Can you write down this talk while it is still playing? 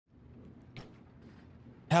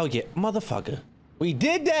Hell yeah, motherfucker. We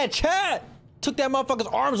did that, chat. Took that motherfucker's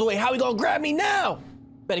arms away. How he gonna grab me now?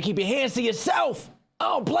 Better keep your hands to yourself.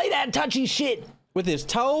 Oh, play that touchy shit. With his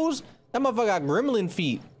toes? That motherfucker got gremlin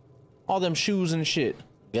feet. All them shoes and shit.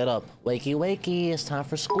 Get up. Wakey, wakey. It's time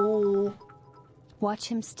for school. Watch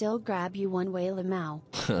him still grab you one way, Lamau.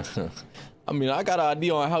 I mean, I got an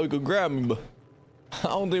idea on how he could grab me, but I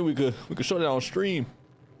don't think we could show that on stream.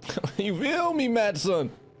 You feel me, Madson?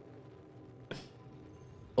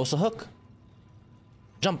 Oh, it's a hook.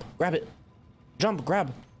 Jump, grab it. Jump,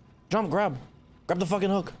 grab. Jump, grab. Grab the fucking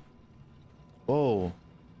hook. Whoa.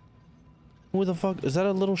 Who the fuck? Is that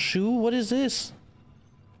a little shoe? What is this?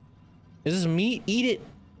 Is this meat? Eat it.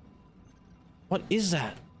 What is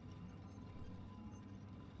that?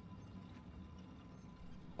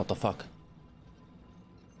 What the fuck?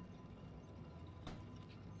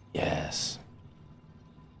 Yes.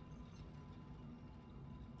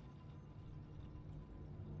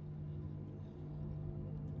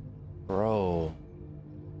 Bro.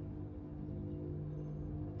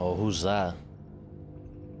 Oh, who's that?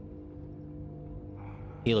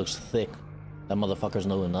 He looks thick. That motherfucker's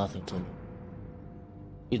knowing nothing to me.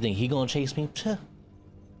 You think he gonna chase me? Psh.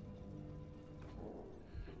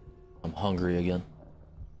 I'm hungry again.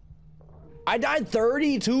 I died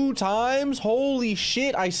 32 times? Holy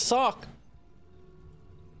shit, I suck.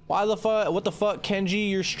 Why the fuck? What the fuck, Kenji?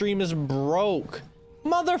 Your stream is broke.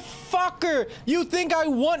 Motherfucker! You think I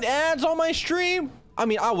want ads on my stream? I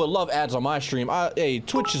mean, I would love ads on my stream. Hey,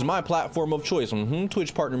 Twitch is my platform of choice.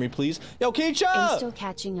 Twitch, partner me, please. Yo, Keisha! I'm still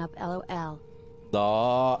catching up, LOL.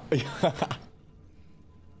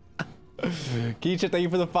 Keisha, thank you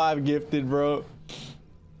for the 5 gifted, bro.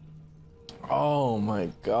 Oh my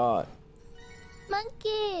god.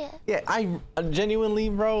 Monkey! Yeah, I genuinely,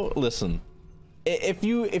 bro, listen. If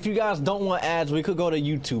you guys don't want ads, we could go to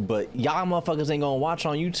YouTube, but y'all motherfuckers ain't gonna watch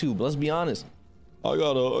on YouTube. Let's be honest. I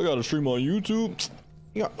gotta stream on YouTube.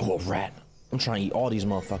 Oh, rat. I'm trying to eat all these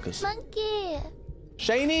motherfuckers. Monkey!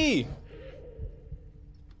 Shaney!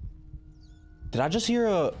 Did I just hear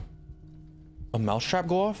a mousetrap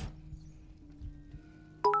go off?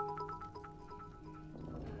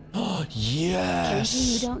 Oh, yes!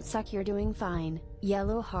 Kenji, you don't suck, you're doing fine.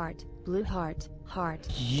 Yellow heart, blue heart, heart.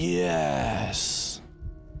 Yes!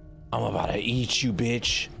 I'm about to eat you,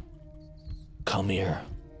 bitch. Come here.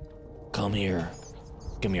 Come here.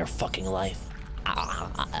 Give me your fucking life.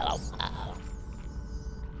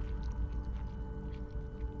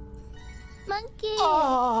 Monkey!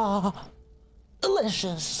 Ah!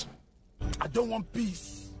 Delicious. I don't want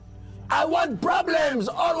peace. I want problems,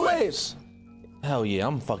 always! Hell yeah,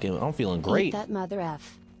 I'm feeling great. Eat that mother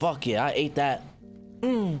F. Fuck yeah, I ate that.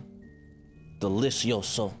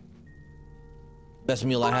 Delicioso. Best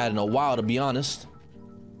meal I had in a while, to be honest.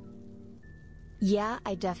 Yeah,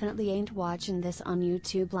 I definitely ain't watching this on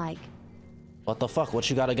YouTube like. What the fuck? What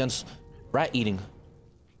you got against rat eating?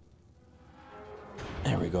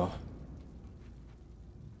 There we go.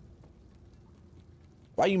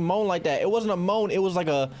 Why you moan like that? It wasn't a moan, it was like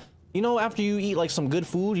a, you know, after you eat like some good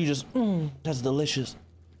food, you just, that's delicious.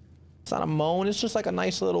 It's not a moan, it's just like a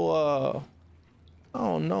nice little, I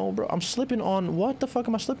don't know, bro. I'm slipping on, what the fuck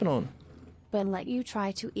am I slipping on? When let you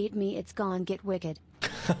try to eat me, it's gonna get wicked.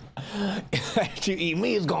 If you eat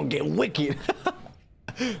me, it's gonna get wicked.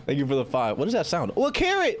 Thank you for the 5. What does that sound? Oh, a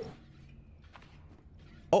carrot!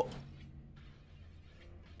 Oh.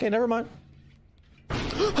 Okay, never mind.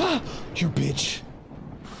 You bitch.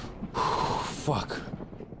 Fuck.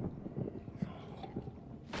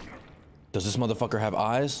 Does this motherfucker have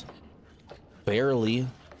eyes? Barely.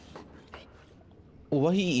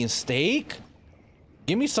 What, he eating steak?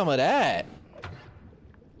 Give me some of that.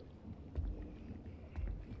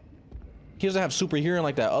 He doesn't have super hearing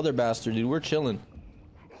like that other bastard, dude. We're chilling.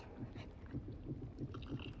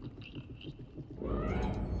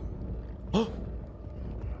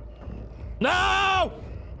 No!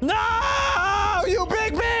 No! You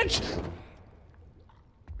big bitch!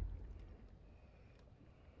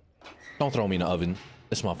 Don't throw me in the oven.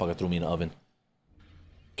 This motherfucker threw me in the oven.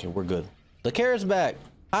 Okay, we're good. The carrot's back.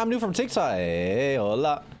 I'm new from TikTok. Hey,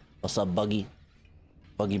 hola. What's up, Buggy?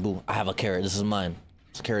 Buggy Boo. I have a carrot. This is mine.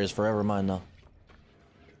 This carrot is forever mine now.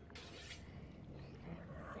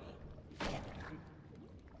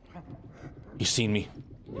 He's seen me.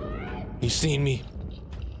 He's seen me.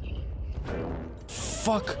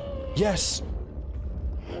 Fuck. Yes.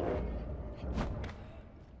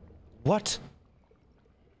 What?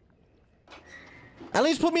 At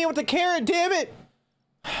least put me in with the carrot, damn it.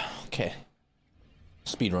 Okay.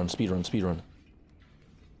 Speed run, speed run, speed run.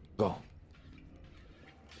 Go.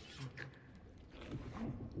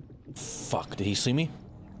 Fuck, did he see me?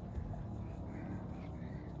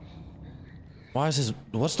 Why is his...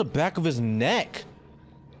 What's the back of his neck?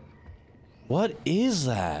 What is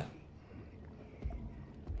that?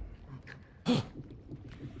 You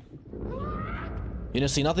didn't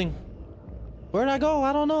see nothing? Where'd I go?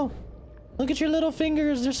 I don't know. Look at your little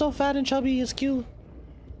fingers. They're so fat and chubby. It's cute.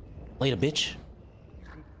 Later, bitch.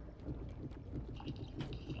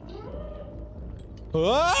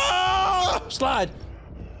 Ah! Slide.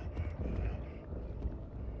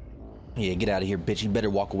 Yeah, get out of here, bitch. You better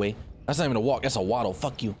walk away. That's not even a walk. That's a waddle.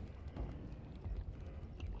 Fuck you.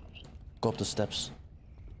 Go up the steps.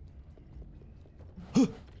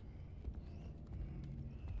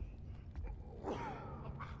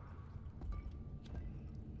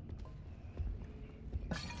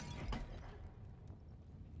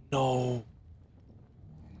 No.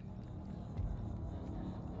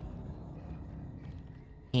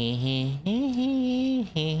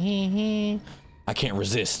 I can't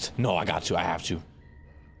resist. No, I got to. I have to. I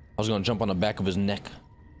was gonna jump on the back of his neck.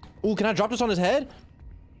 Ooh, can I drop this on his head?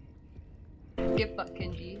 Get fucked,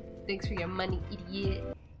 Kenji. Thanks for your money,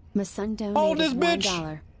 idiot. My son donated this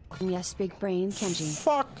bitch! $1. Yes, big brain, Kenji.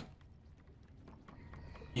 Fuck.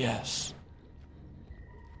 Yes.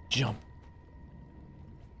 Jump.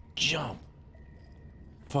 Jump.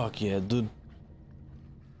 Fuck yeah, dude.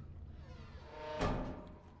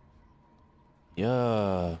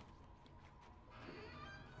 Yeah.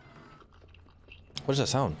 What is that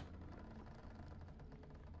sound?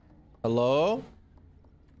 Hello?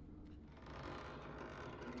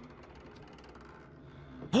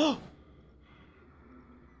 I'm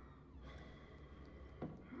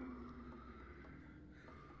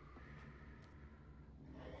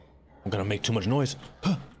gonna make too much noise.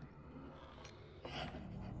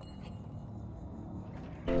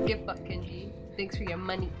 Get fucked, Kenji. Thanks for your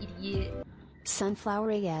money, idiot. Sunflower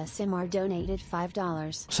ASMR donated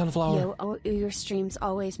 $5. Sunflower. Yo, oh, your streams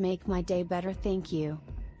always make my day better. Thank you.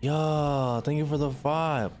 Yeah, thank you for the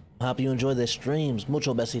vibe. Hope you enjoy the streams.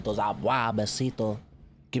 Mucho besitos. Agua besito.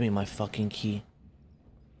 Give me my fucking key.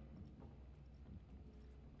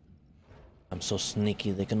 I'm so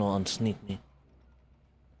sneaky, they can all unsneak me.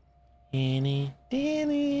 Can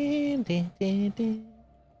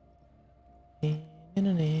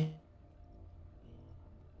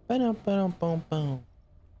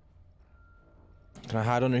I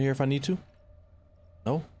hide under here if I need to?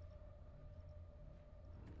 No?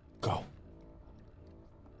 Go.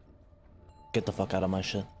 Get the fuck out of my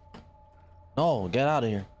shit. No, get out of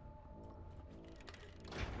here.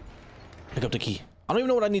 Pick up the key. I don't even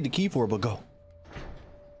know what I need the key for, but go.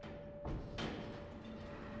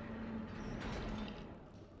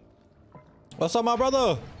 What's up, my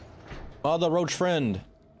brother? My other roach friend.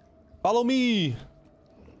 Follow me.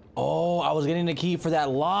 Oh, I was getting the key for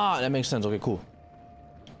that lot. That makes sense. Okay, cool.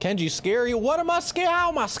 Kenji, scary? What am I scary? How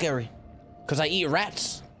am I scary? Because I eat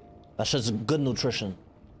rats. That's just good nutrition.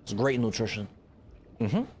 It's great nutrition.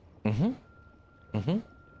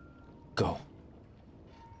 Go.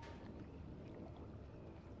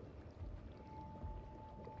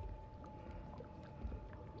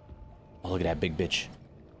 Oh, look at that big bitch.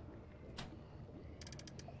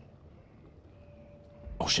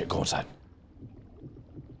 Oh shit, go inside.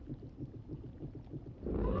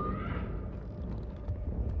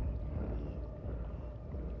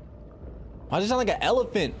 Why does it sound like an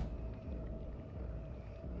elephant?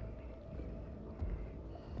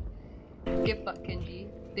 Get fucked, Kenji.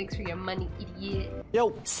 Thanks for your money, idiot.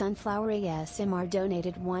 Yo. Sunflower ASMR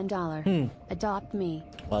donated $1. Adopt me.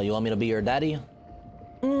 Well, you want me to be your daddy?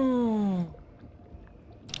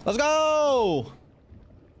 Let's go!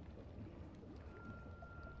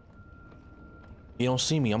 You don't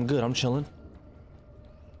see me. I'm good. I'm chilling.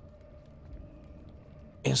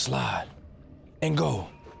 And slide. And go.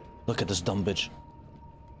 Look at this dumb bitch.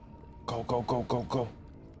 Go, go, go, go, go.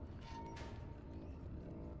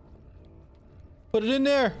 Put it in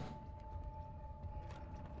there.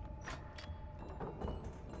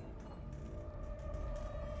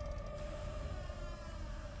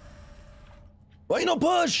 Why you no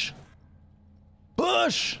push?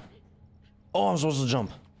 Push! Oh, I'm supposed to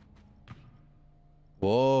jump.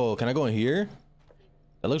 Whoa, can I go in here?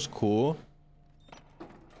 That looks cool.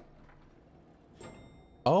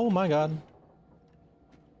 Oh my god.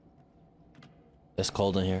 It's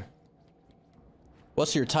cold in here.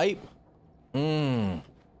 What's your type? Anime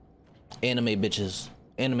bitches.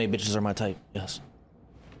 Anime bitches are my type, yes.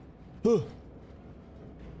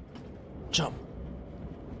 Jump.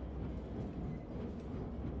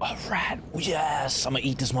 A rat. Yes, I'm gonna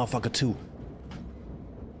eat this motherfucker too.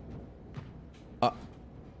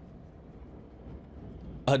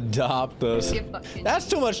 Adopt us. Get fucked, Kenji. That's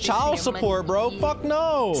too much Thanks for child your support, bro. money, Fuck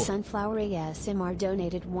no. Sunflower ASMR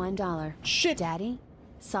donated $1. Shit. Daddy?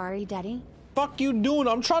 Sorry, Daddy. Fuck you doing?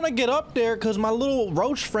 I'm trying to get up there because my little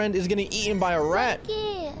roach friend is getting eaten by a rat.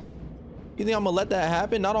 Yeah. You think I'm gonna let that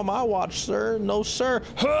happen? Not on my watch, sir. No, sir.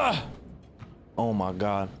 Huh. Oh my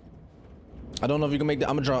god. I don't know if you can make that.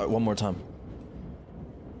 I'm gonna draw it one more time.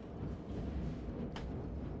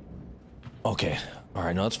 Okay. All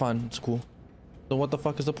right. No, that's fine. It's cool. So what the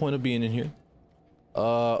fuck is the point of being in here?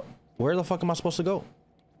 Where the fuck am I supposed to go?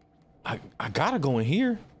 I gotta go in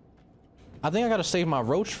here. I think I gotta save my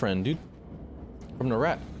roach friend, dude. From the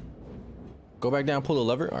rat. Go back down, pull the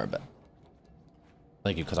lever. All right, bet.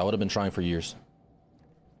 Thank you, because I would have been trying for years.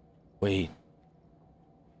 Wait.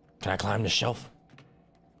 Can I climb the shelf?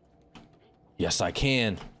 Yes, I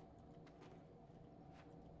can.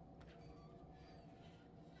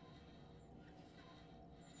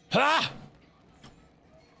 Ha!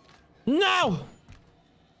 No!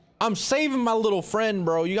 I'm saving my little friend,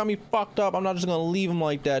 bro. You got me fucked up. I'm not just gonna leave him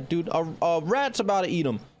like that, dude. A rat's about to eat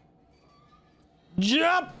him.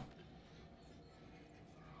 Jump!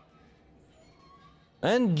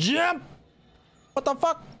 And jump! What the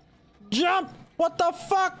fuck? Jump! What the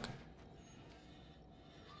fuck?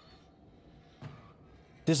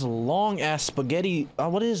 This long ass spaghetti.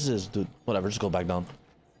 What is this, dude? Whatever, just go back down.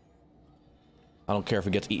 I don't care if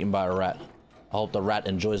it gets eaten by a rat. I hope the rat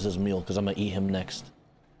enjoys this meal because I'm gonna eat him next.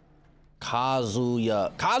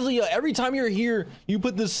 Kazuya. Kazuya, every time you're here, you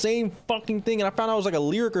put the same fucking thing, and I found out it was like a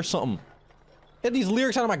lyric or something. Get these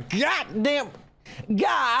lyrics out of my goddamn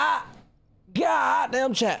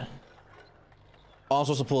chat. Oh, I'm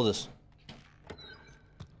supposed to pull this.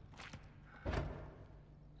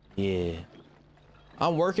 Yeah.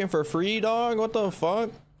 I'm working for free, dog. What the fuck?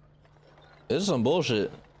 This is some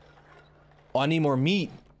bullshit. Oh, I need more meat.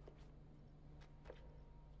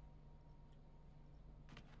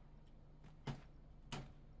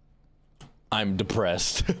 I'm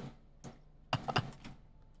depressed.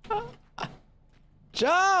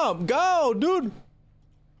 Jump! Go, dude!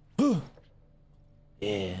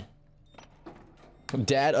 Yeah.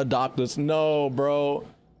 Dad, adopt us. No, bro.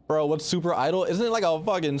 Bro, what's Super Idol? Isn't it like a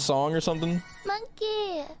fucking song or something?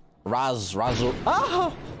 Monkey. Razzle.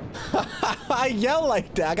 Oh! I yell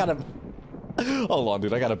like that. I gotta... Hold on,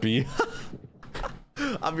 dude. I gotta pee.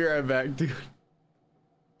 I'll be right back, dude.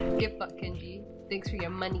 Get fucked, Kenji. Thanks for your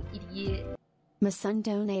money, idiot. My son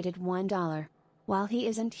donated $1. While he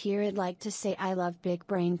isn't here, I'd like to say I love Big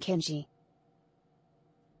Brain Kenji.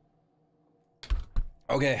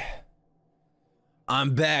 Okay.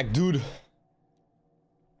 I'm back, dude.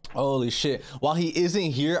 Holy shit. While he isn't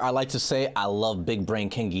here, I like to say I love Big Brain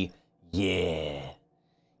Kenji. Yeah.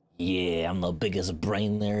 Yeah, I'm the biggest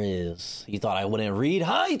brain there is. You thought I wouldn't read,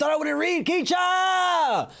 huh? You thought I wouldn't read,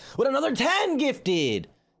 Kicha! With another 10 gifted.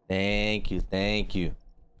 Thank you, thank you.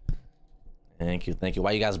 Thank you, thank you.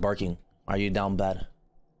 Why are you guys barking? Are you down bad?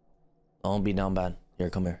 Don't be down bad.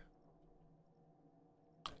 Here, come here.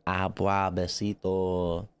 Agua,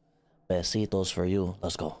 besito. Besitos for you.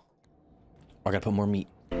 Let's go. I gotta put more meat.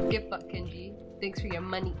 Get fucked, Kenji. Thanks for your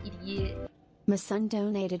money, idiot. My son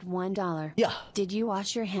donated $1. Yeah. Did you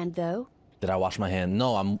wash your hand though? Did I wash my hand?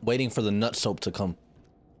 No, I'm waiting for the nut soap to come.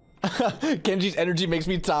 Kenji's energy makes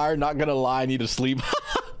me tired. Not gonna lie, I need to sleep.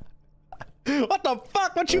 What the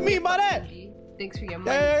fuck? What you mean by that? Kenji. Thanks for your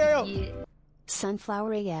money, idiot.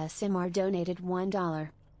 Sunflower ASMR donated $1.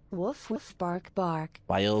 Woof woof bark bark.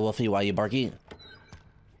 Why you woofy? Why you barky?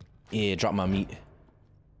 Yeah, drop my meat.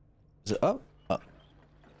 Is it up? Up.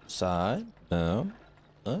 Side. Down.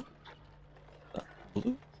 Up. Up.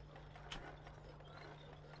 Blue.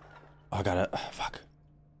 Oh, I gotta. Fuck.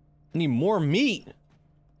 I need more meat.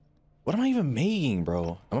 What am I even making,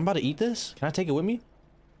 bro? I'm about to eat this. Can I take it with me?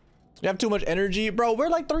 You have too much energy, bro. We're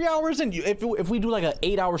like 3 hours in. If we do like an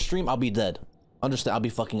 8-hour stream, I'll be dead. Understand? I'll be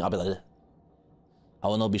like that. I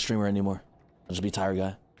will not be streamer anymore. I'll just be tired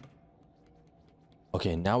guy.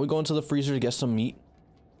 Okay, now we go into the freezer to get some meat.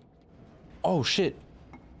 Oh shit!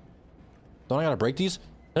 Don't I gotta break these?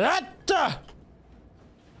 Atta!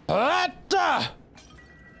 Atta!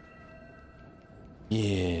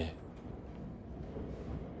 Yeah.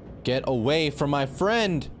 Get away from my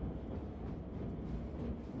friend.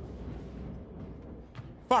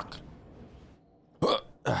 Fuck.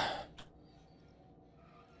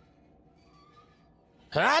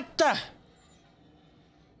 Atta!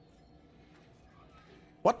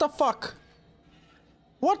 What the fuck?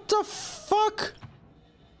 What the fuck?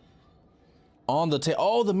 On the table.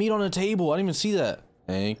 Oh, the meat on the table. I didn't even see that.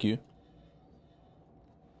 Thank you.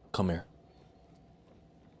 Come here.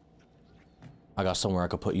 I got somewhere I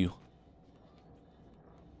could put you.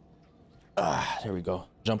 Ah, there we go.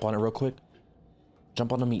 Jump on it real quick.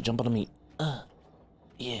 Jump on the meat. Jump on the meat.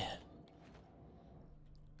 Yeah.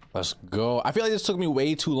 Let's go. I feel like this took me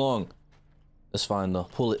way too long. That's fine though.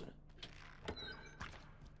 Pull it.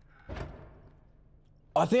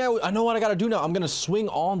 I think I know what I gotta do now. I'm gonna swing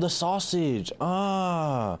on the sausage.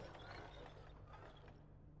 Ah.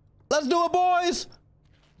 Let's do it, boys.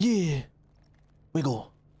 Yeah.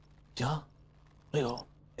 Wiggle. Yeah. Wiggle.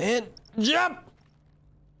 And jump.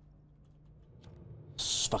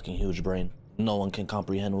 It's fucking huge brain. No one can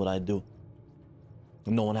comprehend what I do.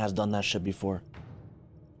 No one has done that shit before.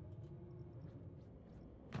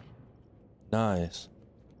 Nice.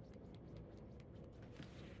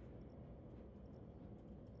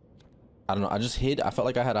 I don't know. I just hid. I felt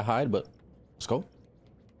like I had to hide, but let's go.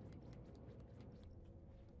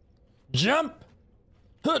 Jump!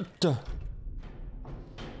 Hut!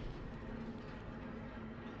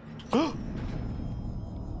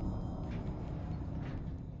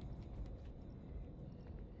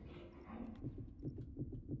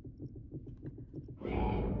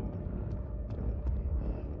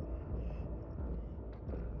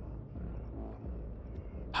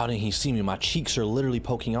 How didn't he see me? My cheeks are literally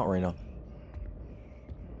poking out right now.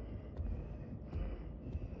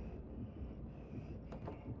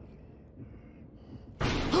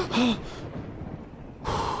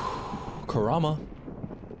 Karama.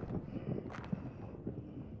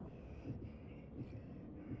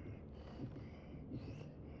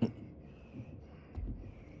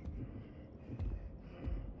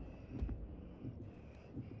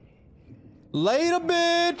 Later,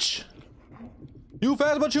 bitch! You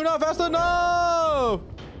fast, but you're not fast enough!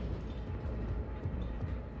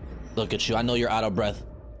 Look at you. I know you're out of breath.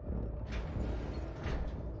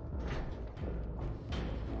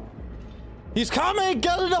 He's coming!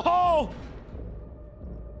 Get in the hole!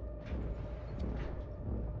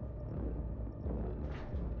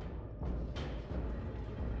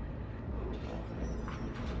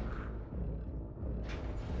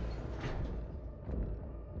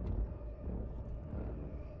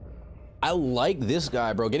 I like this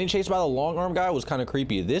guy, bro. Getting chased by the long arm guy was kind of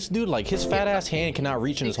creepy. This dude, like, his fat ass hand cannot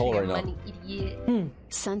reach in his hole right now.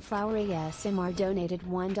 Sunflower ASMR donated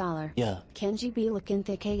 $1. Yeah. Kenji be looking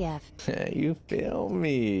thick AF. You feel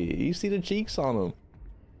me? You see the cheeks on him.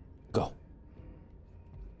 Go.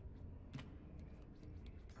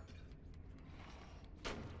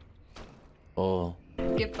 Oh.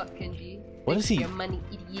 Get fucked, Kenji. What is he your money,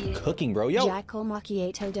 idiot. cooking, bro? Yo. Jackal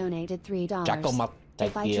Macchiato donated $3. Jackal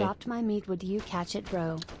If I dropped my meat, would you catch it,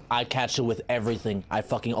 bro? I catch it with everything. I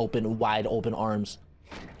fucking open wide open arms.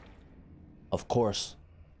 Of course.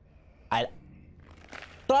 I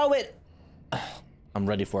throw it. I'm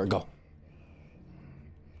ready for it. Go.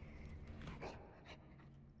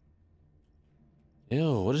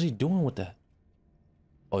 Ew, what is he doing with that?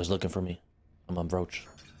 Oh, he's looking for me. I'm on Broach.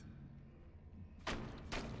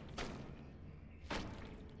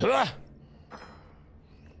 Ah!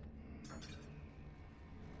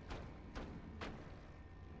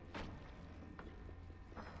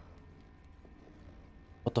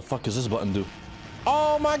 What the fuck does this button do?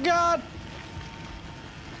 Oh my god!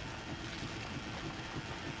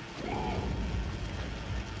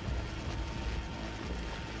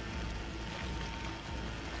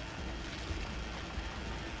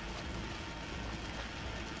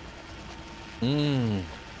 Mmm.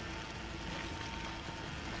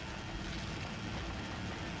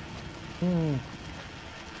 Mmm.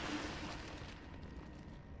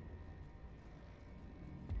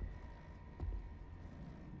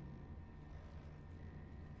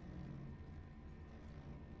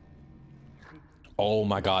 Oh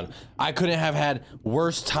my god. I couldn't have had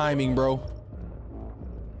worse timing, bro.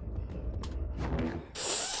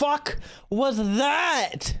 Fuck was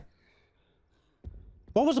that?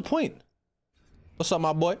 What was the point? What's up,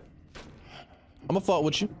 my boy? I'ma fuck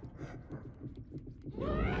with you.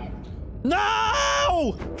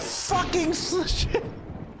 No! Fucking shit.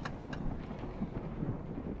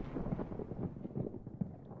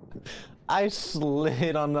 I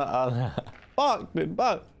slid on the other. Fuck, dude,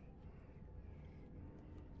 fuck.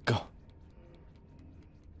 Go.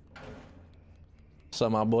 What's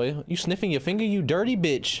up, my boy? You sniffing your finger, you dirty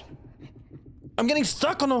bitch. I'm getting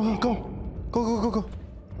stuck on the. Go. Go, go, go, go.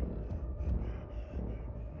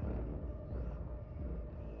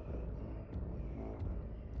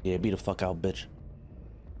 Yeah, be the fuck out, bitch.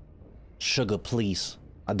 Sugar, please.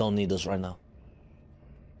 I don't need this right now.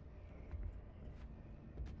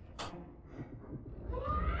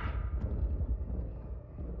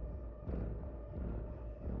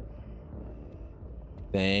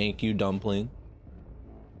 Thank you, dumpling.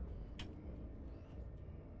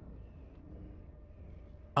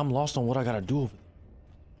 I'm lost on what I gotta do.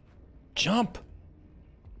 Jump!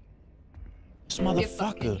 This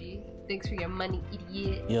motherfucker. Kenji. Thanks for your money,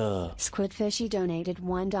 idiot. Yeah. Squidfishy donated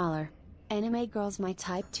 $1. Anime girls my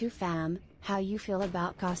type 2 fam, how you feel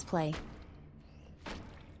about cosplay?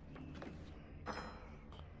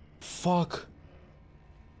 Fuck.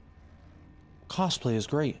 Cosplay is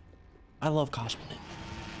great. I love cosplay.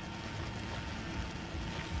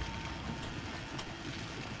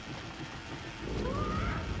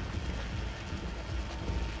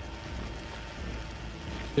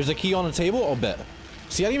 There's a key on the table? I'll bet.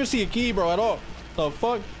 See, I didn't even see a key, bro, at all. The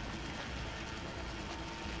fuck?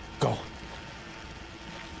 Go.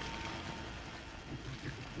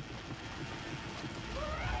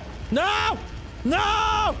 No!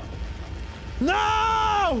 No!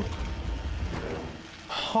 No!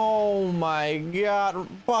 Oh my god.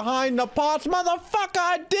 Behind the pots, motherfucker,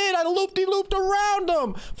 I did! I looped around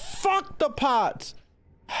them! Fuck the pots!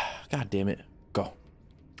 God damn it. Go.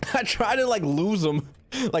 I tried to like lose them.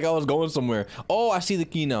 Like I was going somewhere. Oh, I see the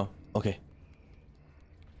key now. Okay.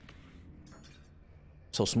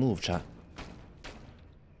 So smooth, chat.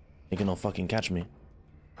 You can no fucking catch me.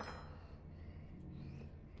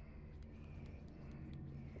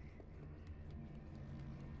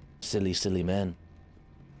 Silly, silly man.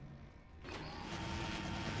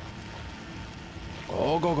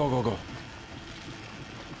 Oh, go, go, go, go.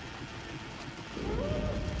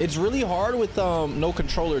 It's really hard with no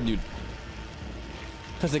controller, dude.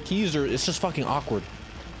 Because the keys are, it's just fucking awkward.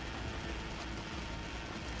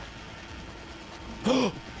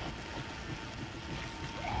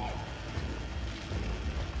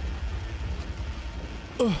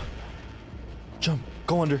 Jump.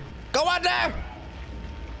 Go under. Go under!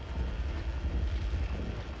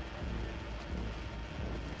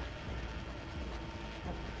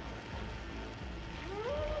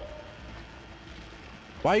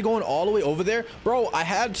 Why are you going all the way over there? Bro, I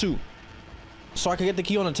had to. So I could get the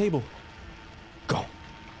key on the table. Go.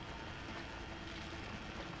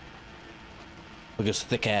 Look at his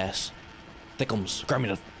thick ass. Thickums.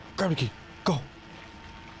 Grab the key. Go.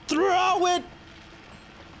 Throw it!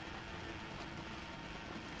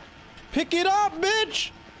 Pick it up,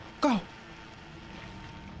 bitch! Go.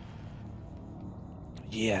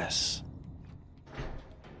 Yes.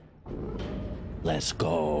 Let's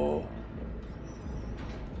go.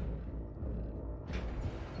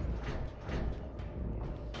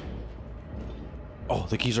 Oh,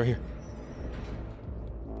 the key's right here.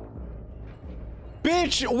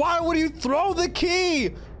 Bitch, why would you throw the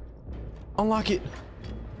key? Unlock it.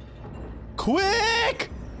 Quick!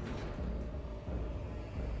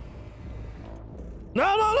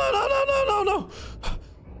 No, no, no, no, no, no, no, no.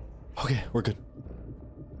 Okay, we're good.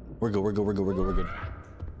 We're good.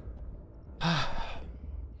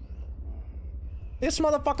 This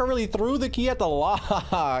motherfucker really threw the key at the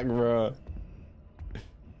lock, bro.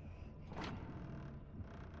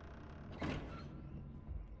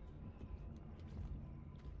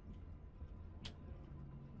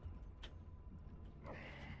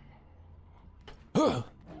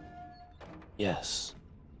 Yes.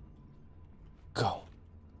 Go.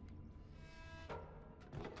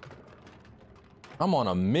 I'm on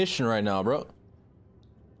a mission right now, bro.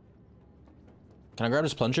 Can I grab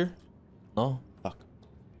this plunger? No? Fuck.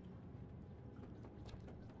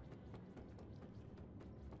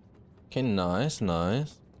 Okay, nice,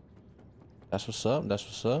 nice. That's what's up, that's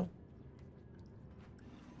what's up.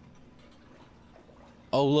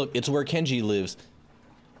 Oh, look, it's where Kenji lives.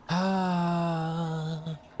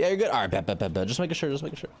 Ah. Yeah, you're good. All right, bet. Just making sure, These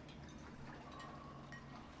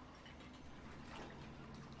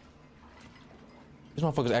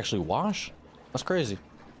motherfuckers actually wash? That's crazy.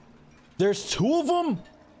 There's two of them?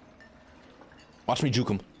 Watch me juke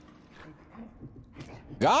them.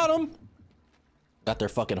 Got them. Got their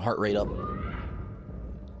fucking heart rate up.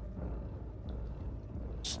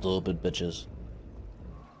 Stupid bitches.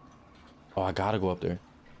 Oh, I gotta go up there.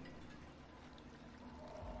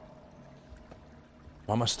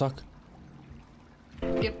 Why am I stuck?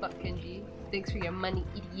 Get fucked, Kenji. Thanks for your money,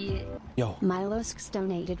 idiot. Yo. Milosks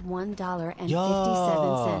donated $1.57.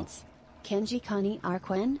 Yo. Kenji Kani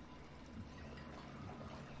Arquen?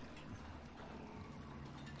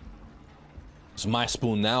 It's my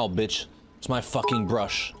spoon now, bitch. It's my fucking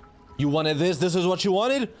brush. You wanted this? This is what you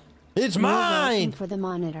wanted? It's mine! For the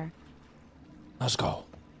monitor. Let's go.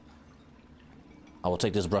 I will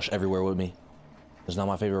take this brush everywhere with me. It's not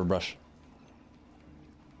my favorite brush.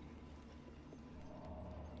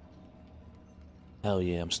 Hell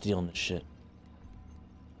yeah, I'm stealing this shit.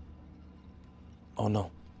 Oh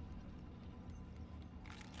no.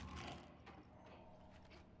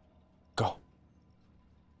 Go.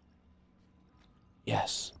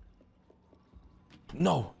 Yes.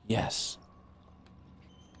 No. Yes.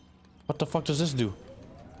 What the fuck does this do?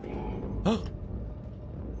 Huh?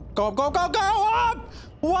 Go up, go, go, go up!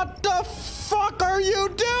 What the fuck are you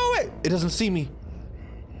doing? It doesn't see me.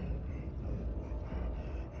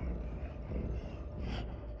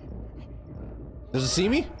 Does it see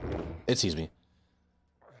me? It sees me.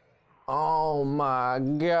 Oh my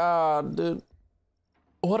god, dude.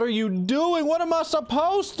 What are you doing? What am I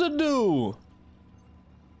supposed to do?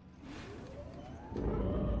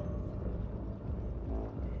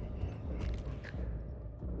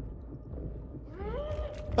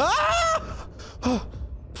 Ah!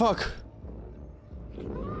 Fuck.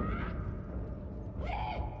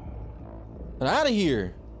 Get out of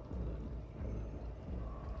here.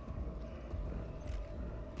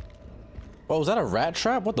 Oh, was that a rat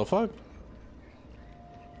trap? What the fuck?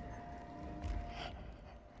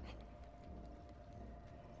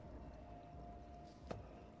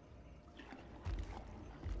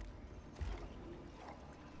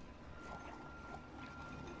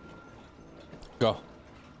 Go.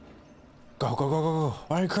 Go, go, go, go, go.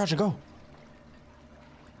 Why are you crouching? Go.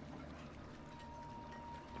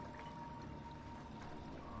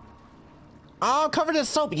 Oh, I'm covered in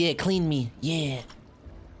soap. Yeah, clean me. Yeah.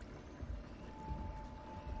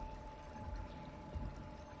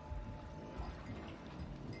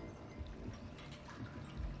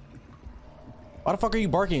 Why the fuck are you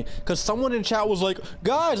barking? Because someone in chat was like,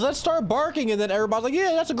 guys, let's start barking. And then everybody's like,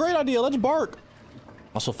 yeah, that's a great idea. Let's bark.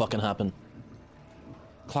 Also fucking happened.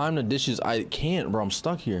 Climb the dishes. I can't, bro. I'm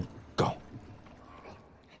stuck here. Go.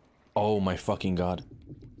 Oh my fucking god.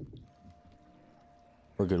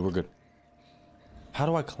 We're good. We're good. How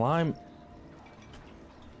do I climb?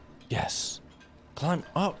 Yes. Climb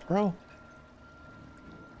up, bro.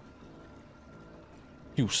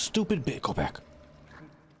 You stupid bitch. Go back.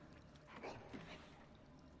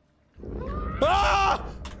 Ah!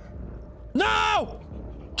 No!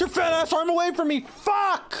 Get your fat ass arm away from me.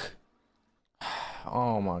 Fuck!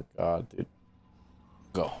 Oh my god, dude.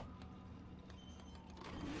 Go.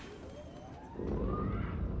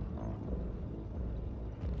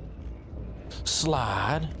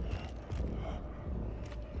 Slide.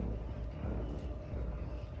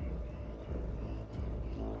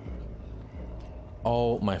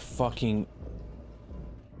 Oh my fucking...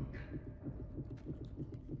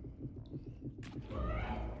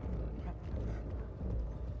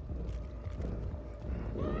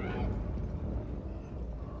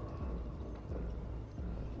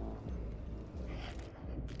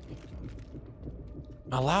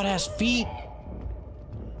 My loud ass feet.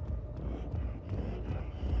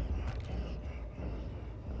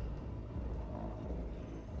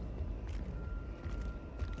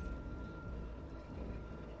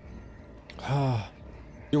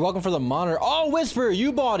 You're welcome for the monitor. Oh, Whisper,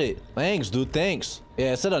 you bought it. Thanks, dude. Thanks.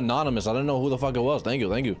 Yeah, it said anonymous. I didn't know who the fuck it was. Thank you.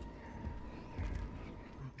 Thank you.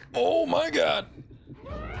 Oh my god.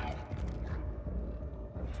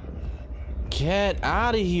 Get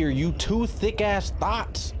out of here, you two thick ass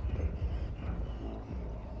thoughts.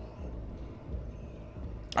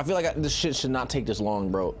 I feel like this shit should not take this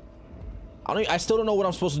long, bro. I still don't know what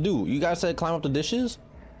I'm supposed to do. You guys said climb up the dishes?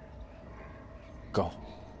 Go.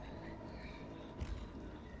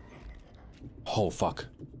 Oh, fuck.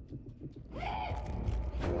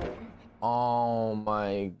 Oh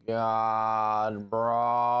my god,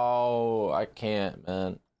 bro. I can't,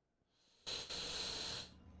 man.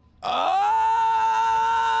 Ah!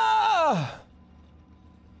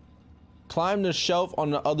 Climb the shelf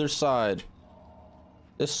on the other side.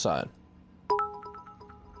 This side.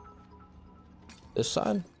 This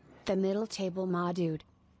side? The middle table, ma dude.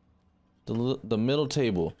 The middle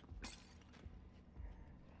table.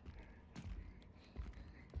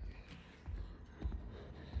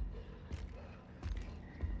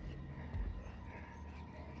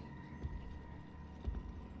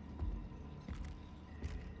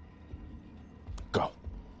 Go.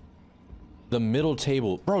 The middle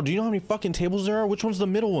table. Bro, do you know how many fucking tables there are? Which one's the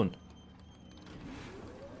middle one?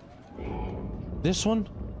 This one?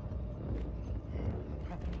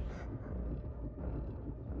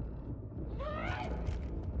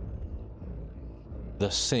 The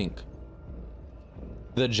sink.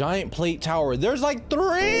 The giant plate tower. There's like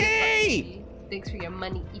 3! Thanks for your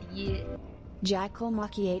money, idiot. Jackal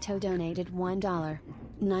Macchiato donated $1.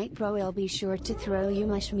 Night bro, I'll be sure to throw you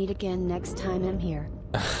mush meat again next time I'm here.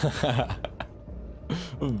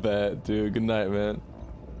 Bet, dude. Good night, man.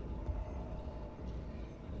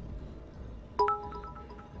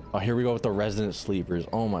 Oh, here we go with the resident sleepers.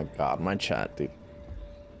 Oh my god, my chat, dude.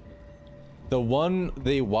 The one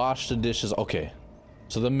they wash the dishes. Okay.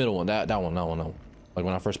 So the middle one, that one. Like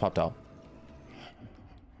when I first popped out.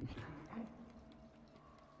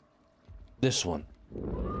 This one.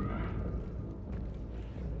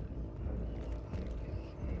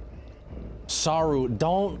 Saru,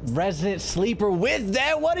 don't resident sleeper with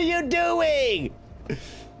that. What are you doing?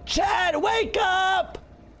 Chad, wake up!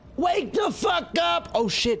 Wake the fuck up! Oh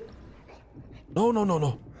shit. No, no, no,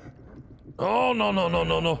 no. Oh, no, no, no,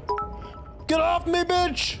 no, no. Get off me,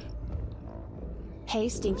 bitch! Hey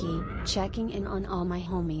Stinky, checking in on all my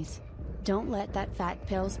homies. Don't let that fat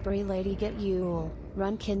Pillsbury lady get you.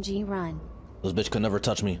 Run Kenji, run. This bitch could never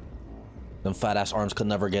touch me. Them fat ass arms could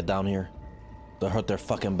never get down here. They'll hurt their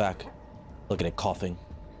fucking back. Look at it coughing.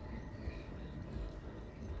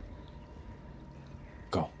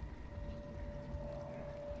 Go.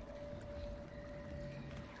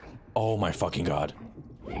 Oh my fucking god.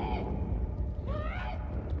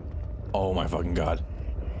 Oh my fucking god.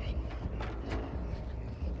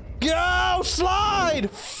 Go! Slide!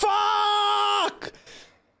 Fuck!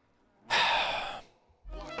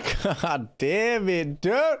 God damn it,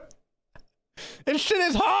 dude. This shit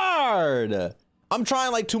is hard. I'm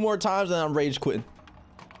trying like 2 more times and I'm rage quitting.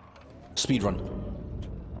 Speed run.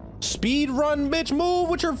 Speed run, bitch. Move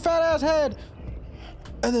with your fat ass head.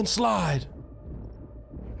 And then slide.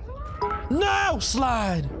 No!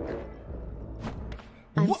 Slide.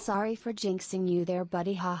 I'm sorry for jinxing you there,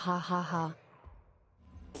 buddy. Ha ha ha ha.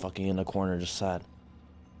 Fucking in the corner, just sad.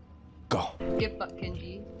 Go. Get fucked,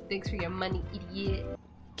 Kenji. Thanks for your money, idiot.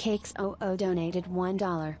 Cakes OO donated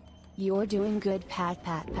 $1. You're doing good, pat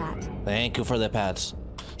pat pat. Thank you for the pats.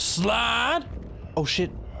 Slide! Oh shit.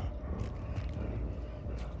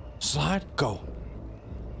 Slide, go.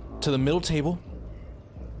 To the middle table.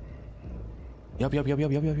 Yup. We're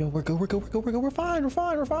good. We're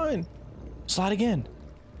fine. Slide again.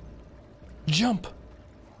 Jump.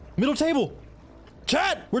 Middle table.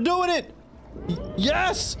 Chat, we're doing it.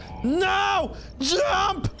 Yes. No.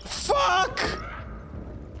 Jump. Fuck.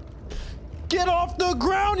 Get off the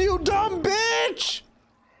ground, you dumb bitch.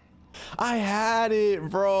 I had it,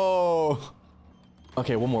 bro.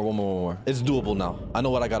 Okay, one more. It's doable now. I know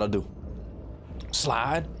what I gotta do.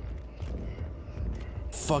 Slide.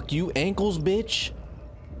 Fuck you, ankles, bitch.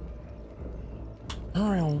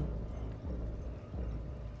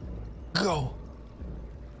 Go.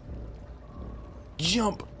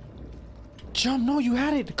 Jump. Jump. No, you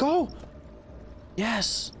had it. Go.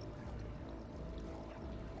 Yes.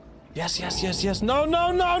 Yes. No.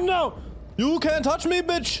 You can't touch me,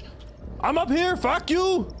 bitch. I'm up here. Fuck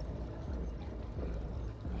you.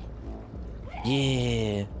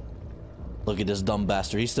 Yeah. Look at this dumb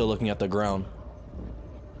bastard. He's still looking at the ground.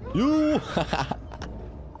 You.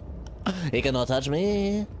 He cannot touch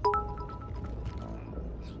me.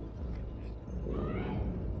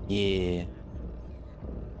 Yeah.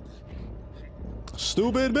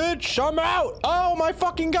 Stupid bitch. I'm out. Oh my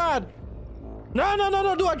fucking god.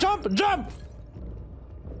 No. Do I jump? Jump.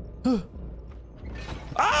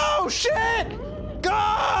 Oh shit.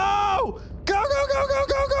 Go.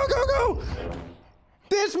 Go.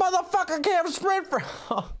 This motherfucker can't sprint for.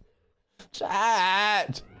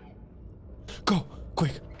 Chat. Go.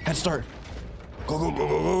 Quick. Head start.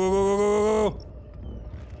 Go.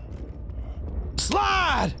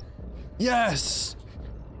 Slide. Yes.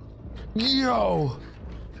 Yo.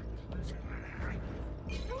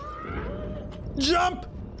 Jump.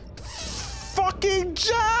 Fucking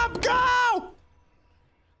jump. Go.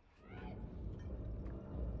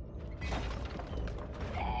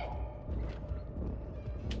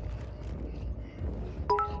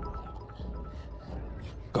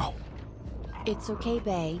 Go. It's okay,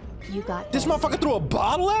 bae. You got This motherfucker threw a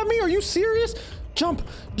bottle at me? Are you serious? Jump.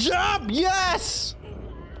 Yes.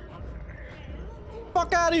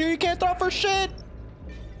 Fuck out of here. You can't throw for shit.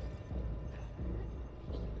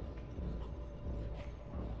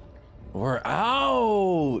 We're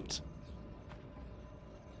out.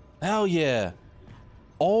 Hell yeah.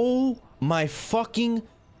 Oh my fucking.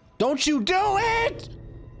 Don't you do it.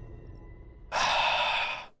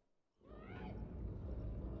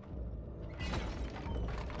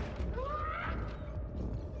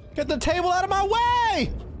 Get the table out of my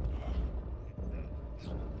way.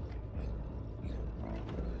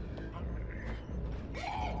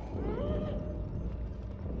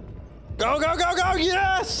 Go.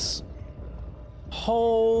 Yes.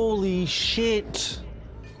 Holy shit.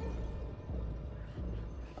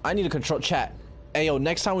 I need a control. Chat. Hey, yo,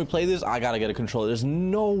 next time we play this, I gotta get a controller. There's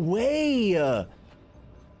no way.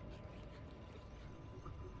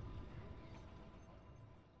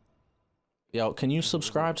 Yo, can you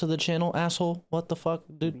subscribe to the channel, asshole? What the fuck,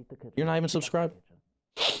 dude? You're not even subscribed?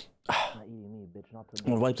 I'm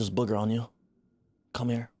gonna wipe this booger on you. Come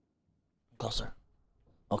here. Closer.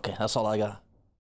 Okay, that's all I got.